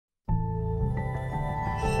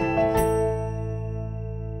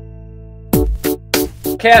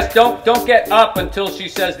Cass, don't get up until she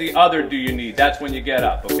says the other do you need. That's when you get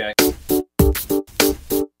up, okay?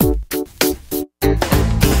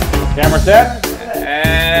 Camera set.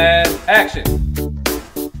 And action.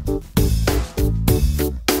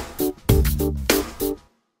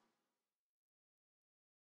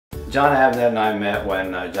 John Avnet and I met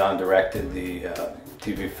when John directed the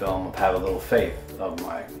TV film Have a Little Faith of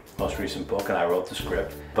my most recent book, and I wrote the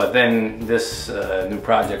script. But then this new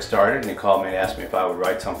project started, and he called me and asked me if I would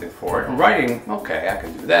write something for it. And writing, okay, I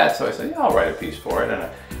can do that. So I said, yeah, I'll write a piece for it, and I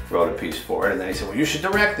wrote a piece for it. And then he said, well, you should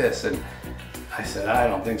direct this. And I said, I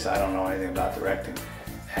don't think so. I don't know anything about directing.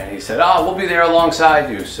 And he said, oh, we'll be there alongside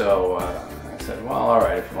you. So I said, well, all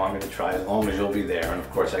right, if you want me to try, as long as you'll be there. And of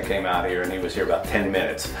course, I came out here, and he was here about 10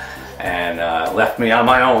 minutes and left me on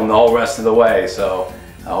my own the whole rest of the way. So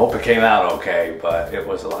I hope it came out okay, but it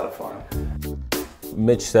was a lot of fun.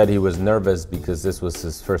 Mitch said he was nervous because this was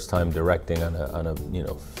his first time directing on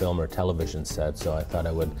a film or television set, so I thought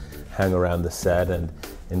I would hang around the set and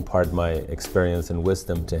impart my experience and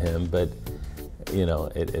wisdom to him, but you know,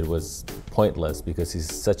 it was pointless because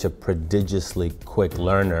he's such a prodigiously quick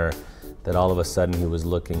learner that all of a sudden he was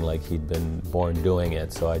looking like he'd been born doing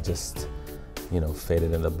it, so I just,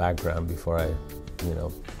 faded in the background before I,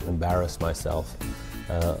 embarrassed myself.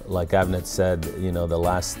 Like Avnet said, the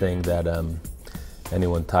last thing that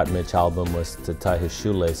anyone taught Mitch Albom was to tie his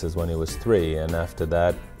shoelaces when he was 3, and after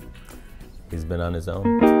that, he's been on his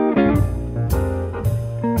own.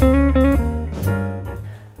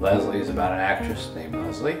 Leslie is about an actress named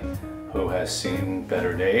Leslie who has seen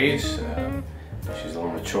better days. She's a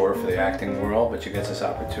little mature for the acting world, but she gets this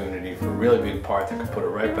opportunity for a really big part that could put her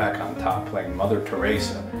right back on top, playing Mother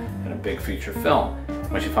Teresa in a big feature film.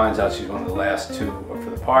 When she finds out she's one of the last 2 for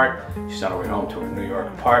the part, she's on her way home to her New York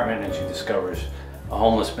apartment, and she discovers a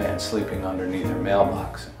homeless man sleeping underneath her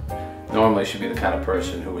mailbox. Normally she'd be the kind of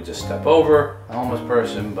person who would just step over a homeless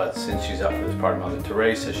person, but since she's up for this part of Mother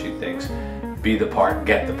Teresa, she thinks, be the part,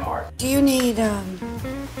 get the part. Do you need,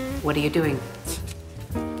 What are you doing?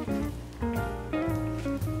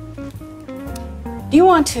 Do you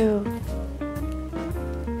want to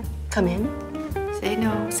come in? Say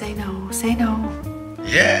no, say no, say no.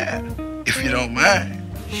 Yeah, if you don't mind.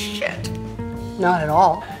 Shit. Not at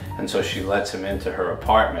all. And so she lets him into her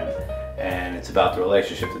apartment, and it's about the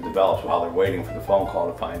relationship that develops while they're waiting for the phone call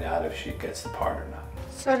to find out if she gets the part or not.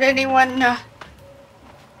 So did anyone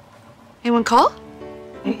call?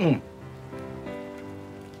 Mm-mm.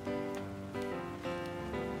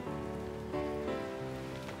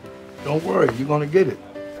 Don't worry, you're gonna get it.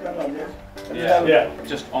 Yeah.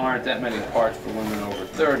 Just aren't that many parts for women over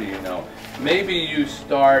 30, Maybe you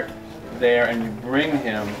start there and you bring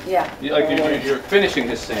him. Yeah. You're finishing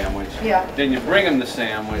his sandwich. Yeah. Then you bring him the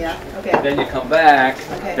sandwich. Yeah. Okay. Then you come back.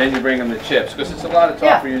 Okay. Then you bring him the chips, because it's a lot of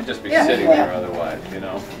talk for you to just be sitting there otherwise,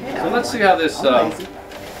 Yeah. So let's see how this.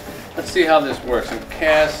 Works. And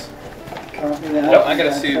Cass, I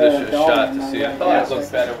gotta see this shot to see. I thought it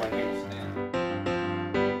looked better when he was standing.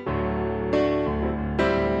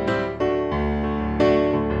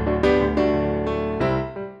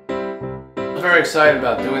 I'm very excited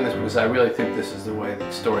about doing this because I really think this is the way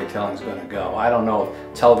that storytelling is going to go. I don't know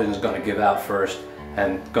if television is going to give out first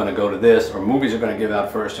and going to go to this, or movies are going to give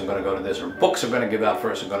out first and going to go to this, or books are going to give out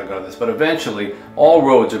first and going to go to this, but eventually all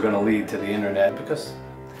roads are going to lead to the internet, because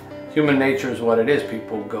human nature is what it is.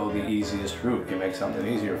 People go the easiest route. You make something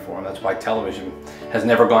easier for them. That's why television has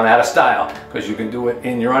never gone out of style, because you can do it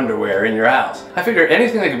in your underwear, in your house. I figure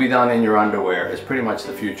anything that can be done in your underwear is pretty much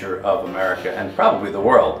the future of America and probably the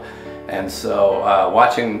world. And so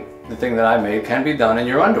watching the thing that I made can be done in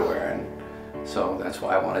your underwear. And so that's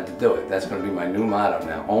why I wanted to do it. That's going to be my new motto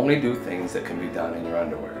now. Only do things that can be done in your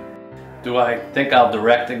underwear. Do I think I'll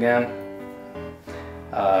direct again?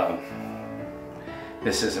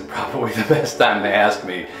 This isn't probably the best time to ask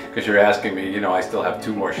me, because you're asking me, I still have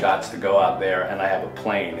 2 more shots to go out there, and I have a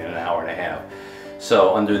plane in an hour and a half.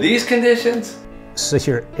 So under these conditions... So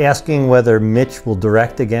you're asking whether Mitch will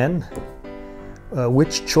direct again?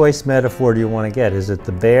 Which choice metaphor do you want to get? Is it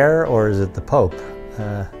the bear or is it the Pope?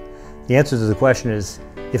 The answer to the question is,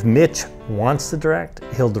 if Mitch wants to direct,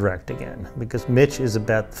 he'll direct again, because Mitch is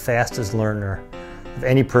about the fastest learner of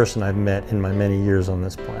any person I've met in my many years on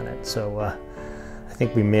this planet. So I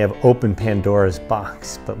think we may have opened Pandora's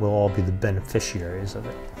box, but we'll all be the beneficiaries of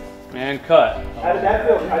it. And cut. How did that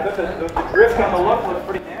feel? I thought the drift on the look was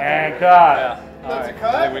pretty... And cut. Yeah. That's a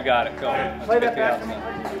cut? We got it. Go ahead. Play that back to me.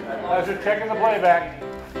 I was just checking the playback.